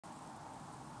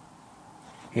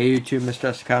Hey YouTube,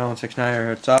 Mr. Estacado169,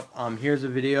 what's up? Here's a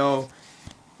video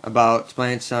about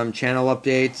explaining some channel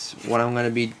updates,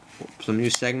 some new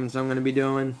segments I'm gonna be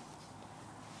doing.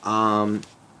 Also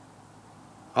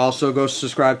go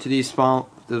subscribe to the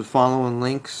following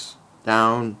links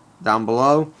down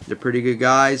below. They're pretty good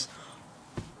guys.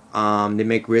 They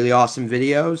make really awesome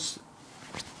videos.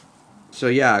 So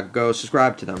yeah, go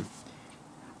subscribe to them.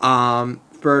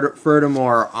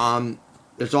 Furthermore,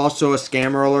 there's also a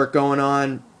scammer alert going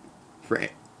on.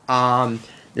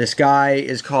 This guy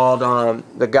is called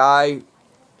the guy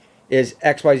is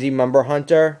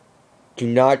Xyznumberhunter. Do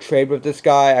not trade with this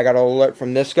guy. I got an alert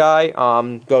from this guy.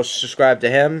 Go subscribe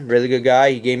to him. Really good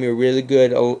guy. He gave me a really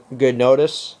good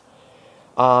notice.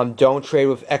 Don't trade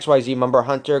with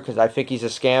Xyznumberhunter because I think he's a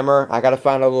scammer. I gotta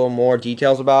find out a little more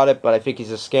details about it, but I think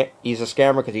he's a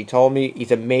scammer because he told me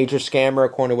he's a major scammer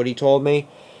according to what he told me.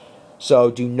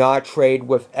 So do not trade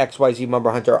with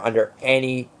Xyznumberhunter under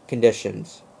any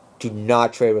conditions. Do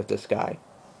not trade with this guy.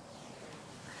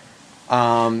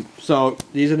 So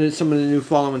these are some of the new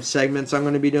following segments I'm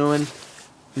going to be doing.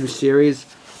 New series.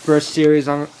 First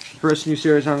new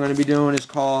series I'm going to be doing is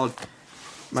called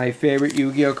My Favorite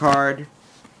Yu-Gi-Oh Card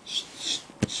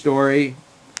Story.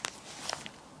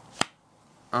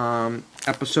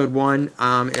 Episode 1.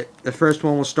 The first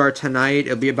one will start tonight.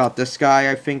 It'll be about this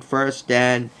guy, I think, first.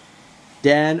 Then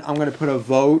I'm going to put a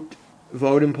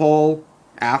voting poll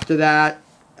after that,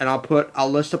 and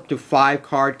I'll list up to 5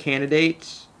 card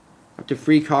candidates, up to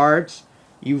 3 cards.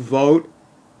 You vote,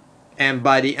 and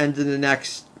by the end of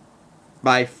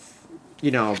by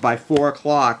 4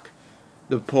 o'clock,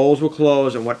 the polls will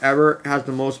close, and whatever has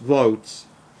the most votes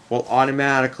will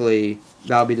automatically,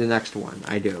 that'll be the next one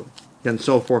I do. Then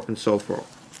so forth and so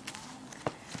forth.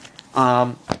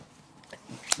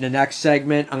 The next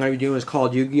segment I'm going to be doing is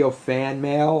called Yu-Gi-Oh! Fan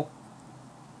Mail.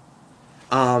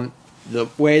 The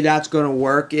way that's going to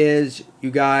work is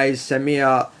you guys send me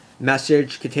a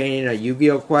message containing a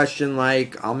Yu-Gi-Oh! Question,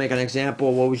 like, I'll make an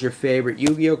example. What was your favorite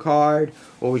Yu-Gi-Oh! Card?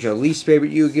 What was your least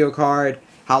favorite Yu-Gi-Oh! Card?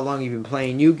 How long have you been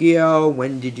playing Yu-Gi-Oh!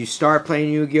 When did you start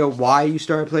playing Yu-Gi-Oh! Why you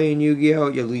started playing Yu-Gi-Oh!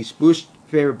 Your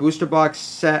favorite booster box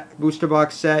set, your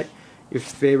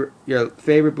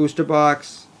favorite booster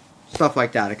box, stuff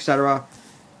like that, etc.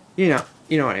 You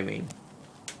know what I mean.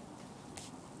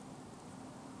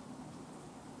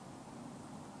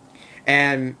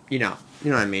 And you know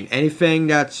what I mean. Anything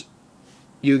that's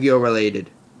Yu-Gi-Oh related.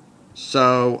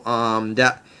 So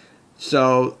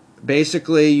so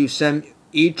basically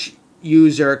each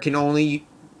user can only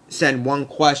send 1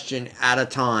 question at a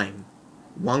time.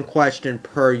 1 question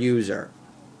per user.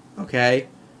 Okay?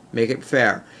 Make it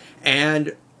fair.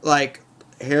 And like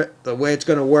here, the way it's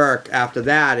going to work after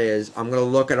that is I'm going to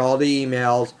look at all the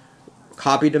emails,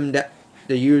 copy them, the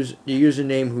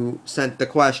username who sent the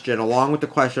question along with the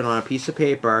question on a piece of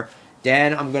paper.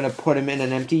 Then I'm going to put them in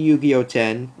an empty Yu-Gi-Oh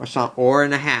tin or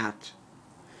in a hat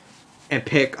and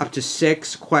pick up to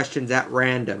 6 questions at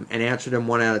random and answer them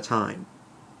one at a time.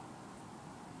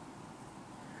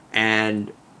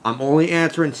 And I'm only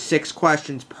answering 6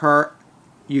 questions per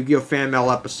Yu-Gi-Oh! Fan Mail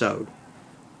episode.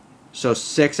 So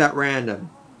 6 at random.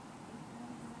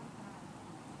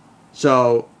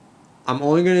 So I'm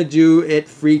only going to do it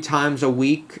 3 times a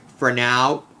week for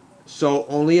now. So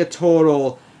only a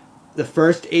total, the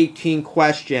first 18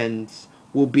 questions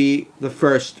will be the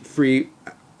first 3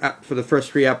 for the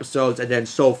first 3 episodes, and then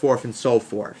so forth and so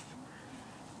forth.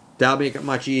 That'll make it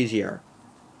much easier.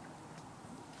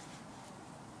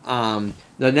 The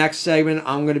next segment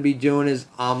I'm going to be doing is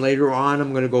later on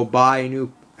I'm going to go buy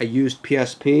a used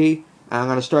PSP. I'm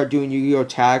going to start doing Yu-Gi-Oh!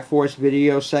 Tag Force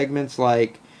video segments,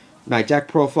 like my deck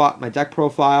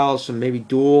profiles, some maybe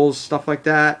duels, stuff like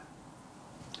that.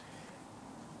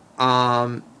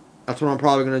 That's what I'm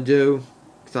probably going to do,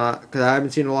 because I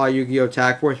haven't seen a lot of Yu-Gi-Oh!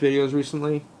 Tag Force videos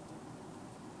recently.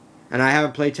 And I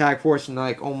haven't played Tag Force in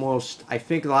like almost, I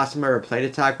think the last time I ever played a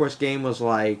Tag Force game was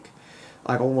like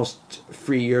almost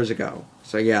 3 years ago.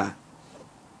 So yeah.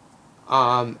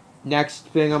 Next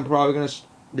thing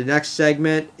the next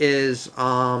segment is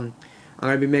I'm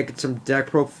gonna be making some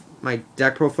my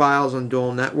deck profiles on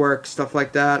Duel Network, stuff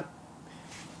like that.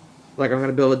 Like I'm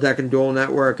gonna build a deck in Duel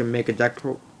Network and make a deck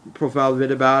profile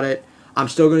vid about it. I'm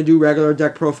still gonna do regular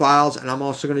deck profiles, and I'm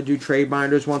also gonna do trade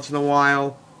binders once in a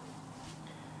while.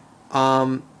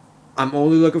 I'm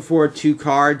only looking for 2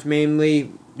 cards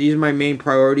mainly. These are my main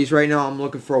priorities right now. I'm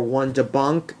looking for 1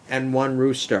 Debunk and 1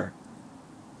 Rooster.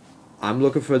 I'm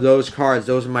looking for those cards.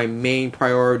 Those are my main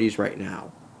priorities right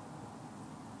now.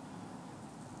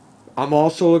 I'm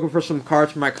also looking for some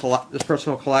cards for my this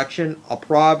personal collection. I'll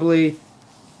probably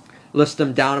list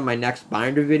them down in my next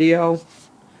binder video.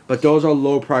 but those are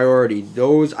low priority.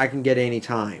 Those I can get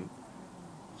anytime.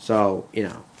 So, you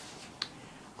know.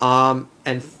 And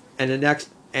the next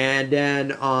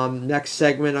next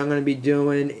segment I'm gonna be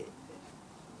doing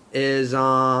is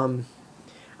I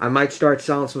might start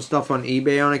selling some stuff on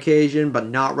eBay on occasion, but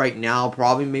not right now.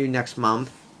 Probably maybe next month.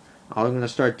 I'm gonna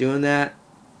start doing that.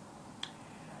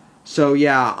 So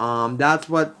yeah, that's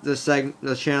what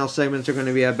the channel segments are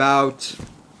gonna be about.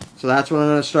 So that's what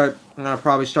I'm gonna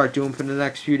probably start doing for the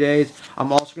next few days.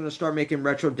 I'm also gonna start making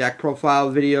retro deck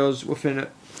profile videos within a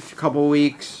couple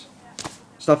weeks.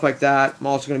 Stuff like that. I'm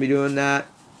also going to be doing that.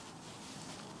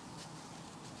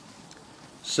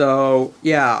 So,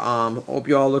 yeah, hope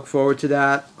you all look forward to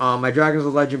that. My Dragons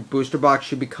of Legend booster box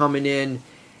should be coming in.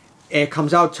 It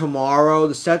comes out tomorrow.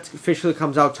 The set officially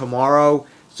comes out tomorrow.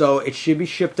 So, it should be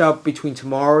shipped out between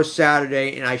tomorrow and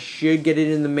Saturday. And I should get it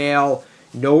in the mail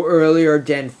no earlier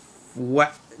than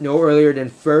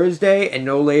Thursday and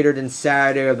no later than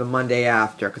Saturday or the Monday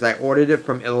after. Because I ordered it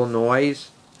from Illinois.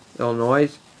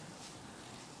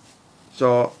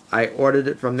 So I ordered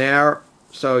it from there.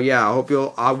 So yeah,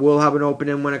 I will have an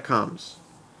opening when it comes.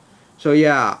 So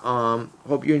yeah,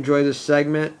 hope you enjoy this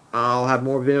segment. I'll have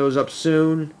more videos up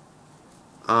soon.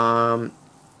 So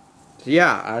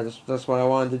yeah, that's what I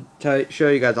wanted to show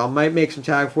you guys. I might make some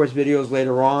Tag Force videos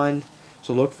later on,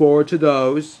 so look forward to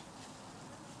those.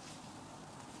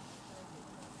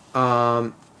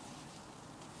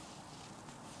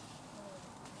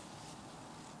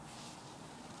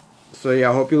 So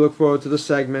yeah, I hope you look forward to the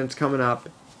segments coming up.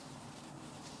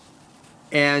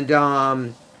 And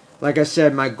like I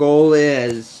said, my goal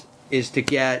is to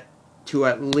get to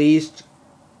at least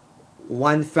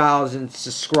 1,000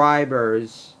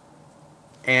 subscribers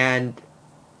and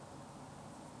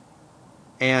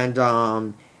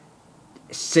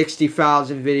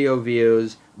 60,000 video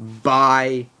views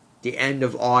by the end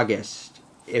of August.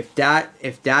 If I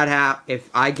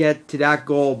get to that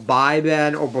goal by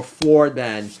then or before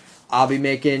then, I'll be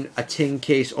making a tin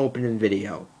case opening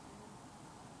video.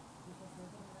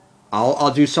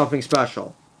 I'll do something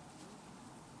special.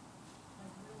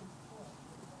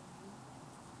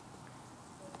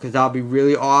 Because that'll be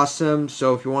really awesome.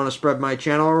 So if you want to spread my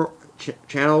channel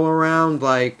around,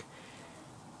 like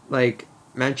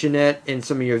mention it in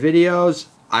some of your videos,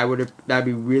 that'd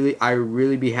be really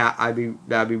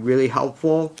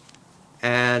helpful,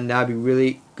 and that'd be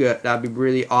really good. That'd be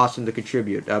really awesome to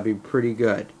contribute. That'd be pretty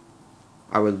good.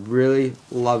 I would really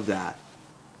love that.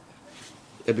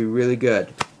 It'd be really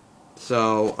good.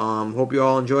 So, hope you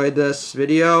all enjoyed this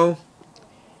video.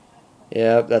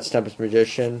 Yep, that's Tempest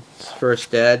Magician.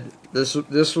 First Dead. This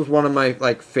was one of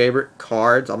my favorite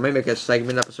cards. I might make a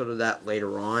segment episode of that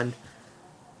later on.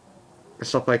 Or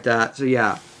stuff like that. So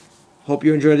yeah. Hope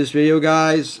you enjoyed this video,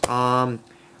 guys. Go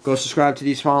subscribe to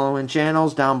these following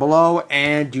channels down below.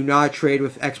 And do not trade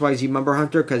with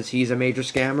Xyznumberhunter because he's a major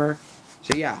scammer.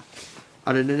 So yeah.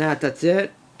 Other than that, that's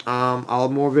it. I'll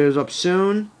have more videos up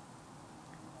soon.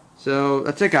 So,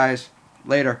 that's it, guys.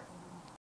 Later.